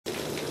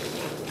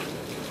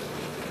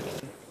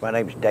My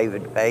name's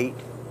David Pate.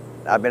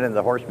 I've been in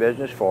the horse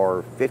business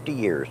for 50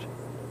 years.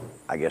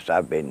 I guess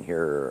I've been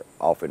here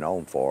off and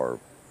on for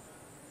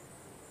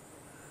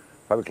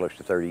probably close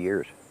to 30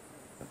 years.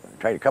 I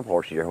trained a couple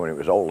horses here when it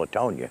was Old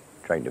Latonia.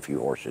 Trained a few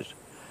horses,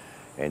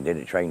 and then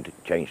it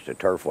changed to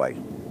Turfway.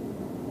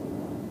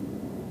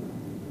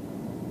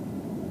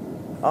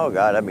 Oh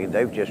God, I mean,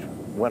 they've just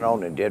went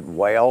on and did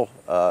well.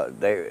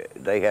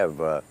 They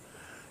have,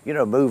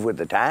 moved with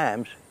the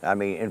times. I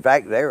mean, in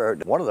fact, they were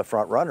one of the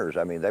front runners.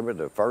 I mean, they were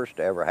the first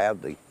to ever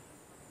have the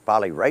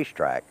poly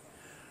racetrack.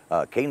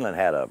 Keeneland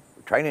had a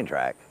training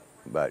track,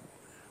 but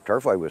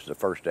Turfway was the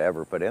first to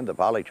ever put in the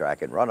poly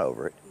track and run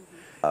over it.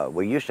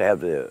 We used to have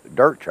the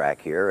dirt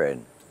track here,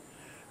 and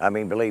I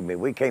mean, believe me,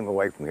 we came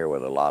away from here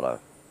with a lot of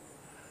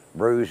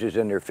bruises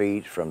in their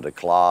feet from the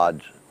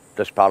clods.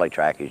 This poly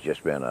track has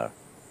just been a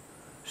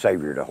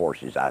savior to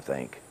horses, I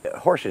think.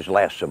 Horses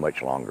last so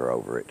much longer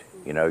over it.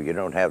 You know, you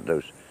don't have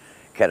those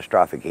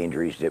catastrophic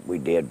injuries that we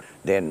did.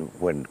 Then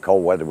when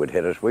cold weather would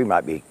hit us, we'd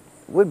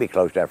be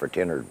closed down for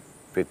 10 or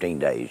 15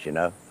 days, you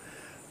know.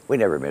 We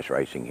never miss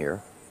racing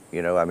here.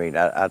 You know, I mean,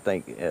 I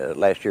think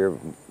last year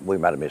we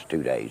might have missed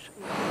 2 days.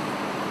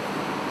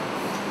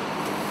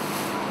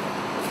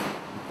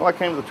 Well, I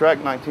came to the track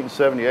in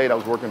 1978. I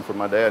was working for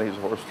my dad. He's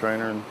a horse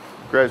trainer, and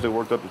gradually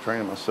worked up to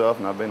training myself,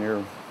 and I've been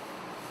here,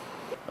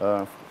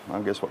 I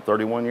guess,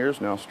 31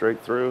 years now,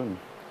 straight through, and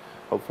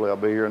hopefully I'll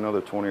be here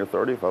another 20 or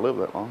 30 if I live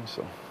that long.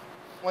 So,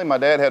 well, my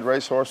dad had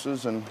race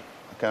horses, and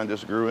I kind of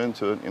just grew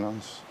into it, you know.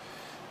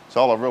 It's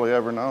all I've really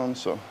ever known,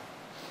 so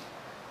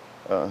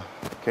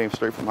came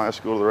straight from high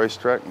school to the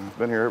racetrack, and I've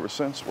been here ever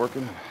since,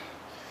 working,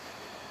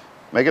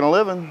 making a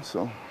living,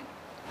 so.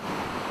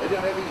 They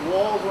didn't have these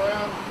walls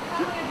around.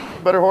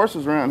 Better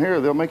horses around here,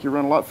 they'll make you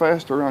run a lot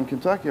faster around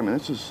Kentucky. I mean,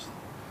 this is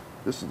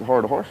the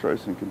heart of horse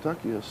racing in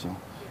Kentucky is, so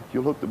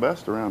you'll look the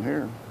best around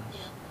here.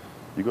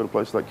 You go to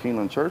places like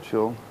Keeneland,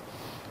 Churchill,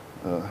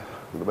 the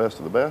best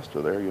of the best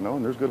are there, you know,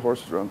 and there's good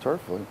horses around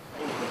Turfway.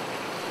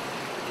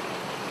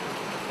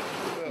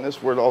 And this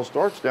is where it all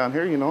starts down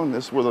here, you know, and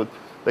this is where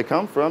they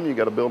come from. You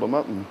got to build them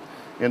up and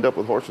end up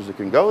with horses that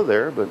can go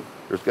there, but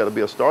there's got to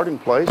be a starting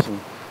place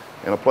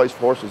and a place for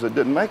horses that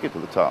didn't make it to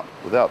the top.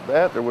 Without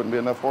that, there wouldn't be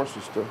enough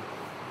horses to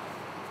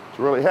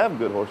really have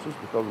good horses,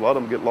 because a lot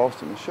of them get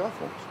lost in the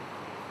shuffle.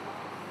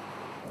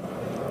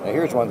 Now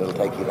here's one that'll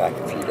take you back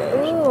a few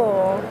days.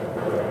 Ooh.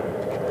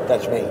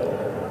 That's me.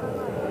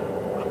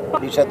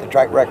 He set the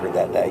track record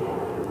that day.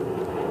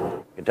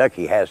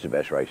 Kentucky has the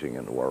best racing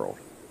in the world.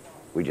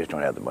 We just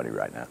don't have the money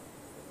right now.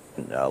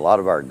 And a lot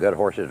of our good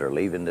horses are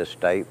leaving this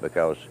state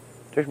because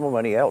there's more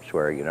money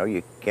elsewhere. You know,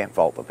 you can't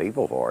fault the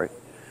people for it.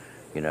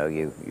 You know,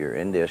 you're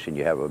in this and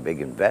you have a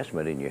big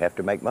investment and you have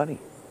to make money.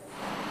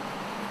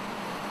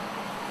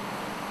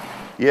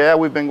 Yeah,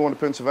 we've been going to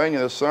Pennsylvania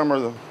this summer.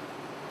 The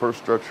purse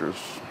structure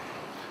is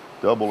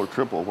double or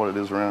triple what it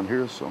is around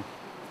here. So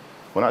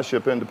when I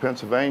ship into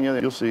Pennsylvania,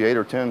 you'll see 8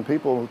 or 10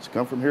 people that's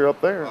come from here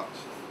up there.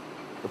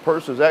 The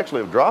purses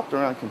actually have dropped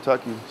around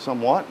Kentucky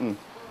somewhat, and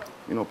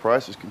you know,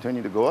 prices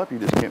continue to go up. You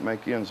just can't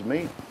make ends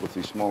meet with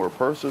these smaller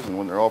purses, and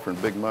when they're offering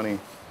big money,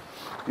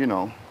 you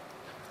know,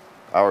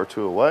 hour or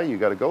two away, you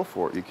got to go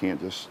for it. You can't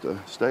just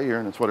stay here,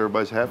 and it's what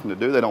everybody's having to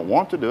do. They don't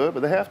want to do it, but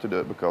they have to do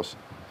it because,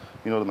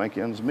 you know, to make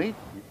ends meet.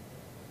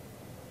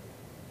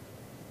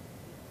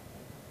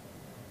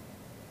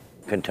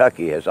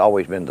 Kentucky has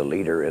always been the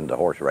leader in the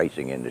horse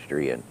racing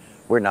industry, and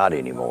we're not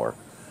anymore.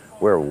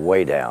 We're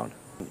way down.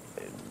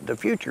 The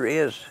future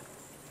is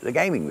the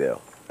gaming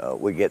bill.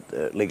 We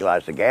get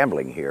legalize the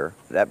gambling here.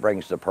 That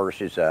brings the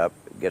purses up,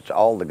 gets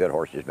all the good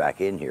horses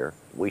back in here.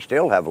 We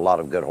still have a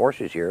lot of good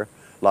horses here.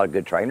 A lot of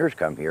good trainers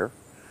come here,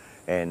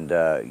 and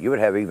you would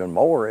have even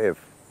more if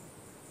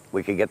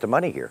we could get the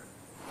money here.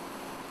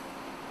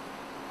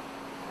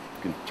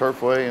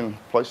 Turfway and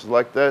places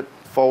like that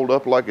fold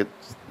up like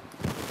it's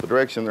the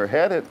direction they're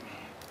headed.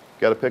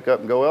 Got to pick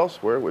up and go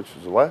elsewhere, which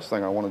is the last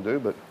thing I want to do,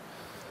 but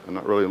I'm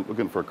not really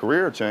looking for a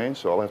career change,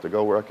 so I'll have to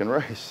go where I can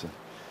race.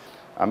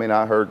 I mean,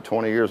 I heard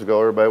 20 years ago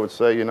everybody would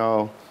say, you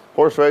know,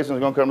 horse racing is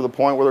going to come to the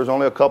point where there's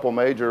only a couple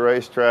major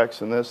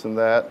racetracks and this and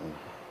that. And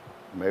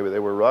maybe they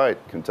were right.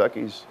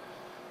 Kentucky's,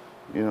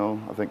 you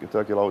know, I think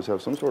Kentucky will always have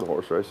some sort of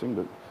horse racing,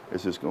 but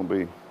it's just going to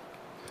be, you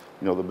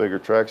know, the bigger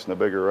tracks and the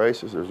bigger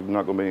races. There's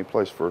not going to be any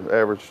place for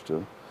average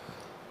to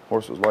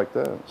horses like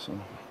that. So.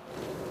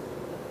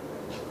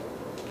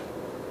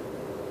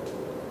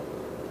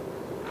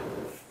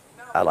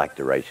 I like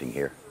the racing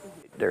here.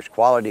 There's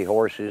quality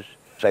horses.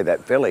 Say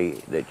that filly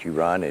that you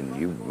run, and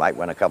you might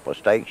win a couple of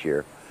stakes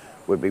here,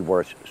 would be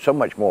worth so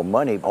much more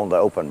money on the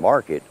open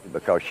market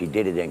because she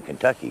did it in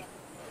Kentucky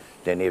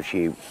than if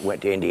she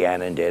went to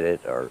Indiana and did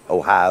it, or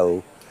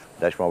Ohio.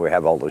 That's why we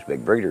have all those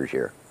big breeders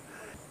here.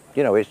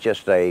 You know, it's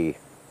just a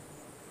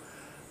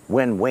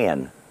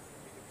win-win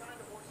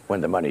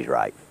when the money's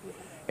right.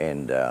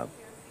 And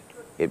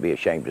it'd be a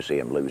shame to see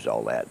them lose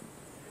all that.